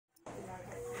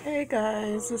Hey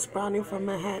guys, it's Brownie from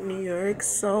Manhattan, New York.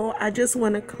 So I just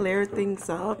want to clear things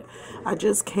up. I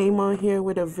just came on here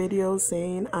with a video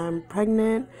saying I'm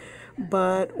pregnant,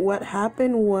 but what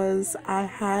happened was I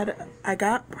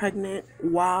got pregnant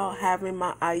while having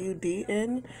my IUD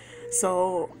in.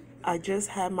 So I just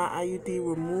had my IUD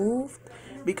removed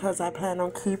because I plan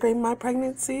on keeping my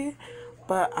pregnancy.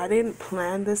 But I didn't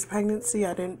plan this pregnancy.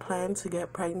 I didn't plan to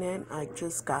get pregnant. I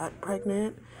just got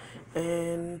pregnant.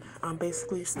 And I'm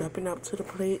basically stepping up to the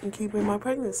plate and keeping my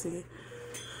pregnancy.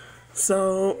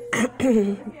 So,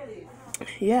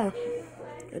 yeah,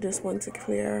 I just want to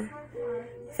clear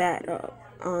that up.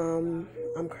 I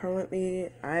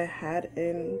had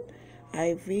an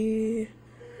IV.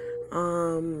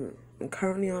 I'm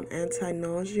currently on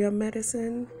anti-nausea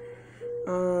medicine.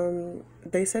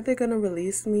 They said they're gonna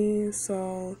release me,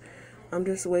 so I'm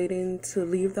just waiting to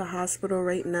leave the hospital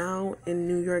right now in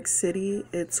New York City.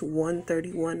 It's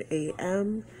 1:31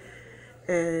 a.m.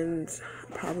 and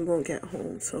I probably won't get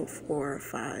home till 4 or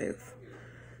 5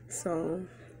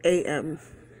 a.m.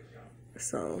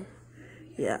 So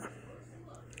yeah.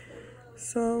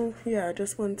 I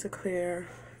just wanted to clear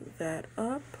that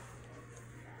up.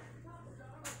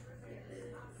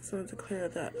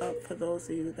 For those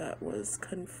of you that was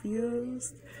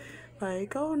confused.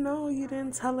 Like, oh no, you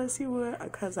didn't tell us you were,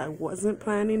 because I wasn't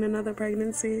planning another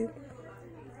pregnancy.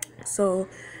 So,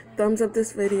 thumbs up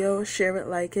this video, share it,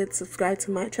 like it, subscribe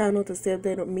to my channel to stay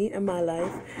updated with me and my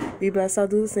life. Be blessed, I'll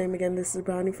do the same again. This is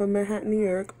Brownie from Manhattan, New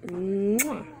York.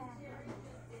 Muah.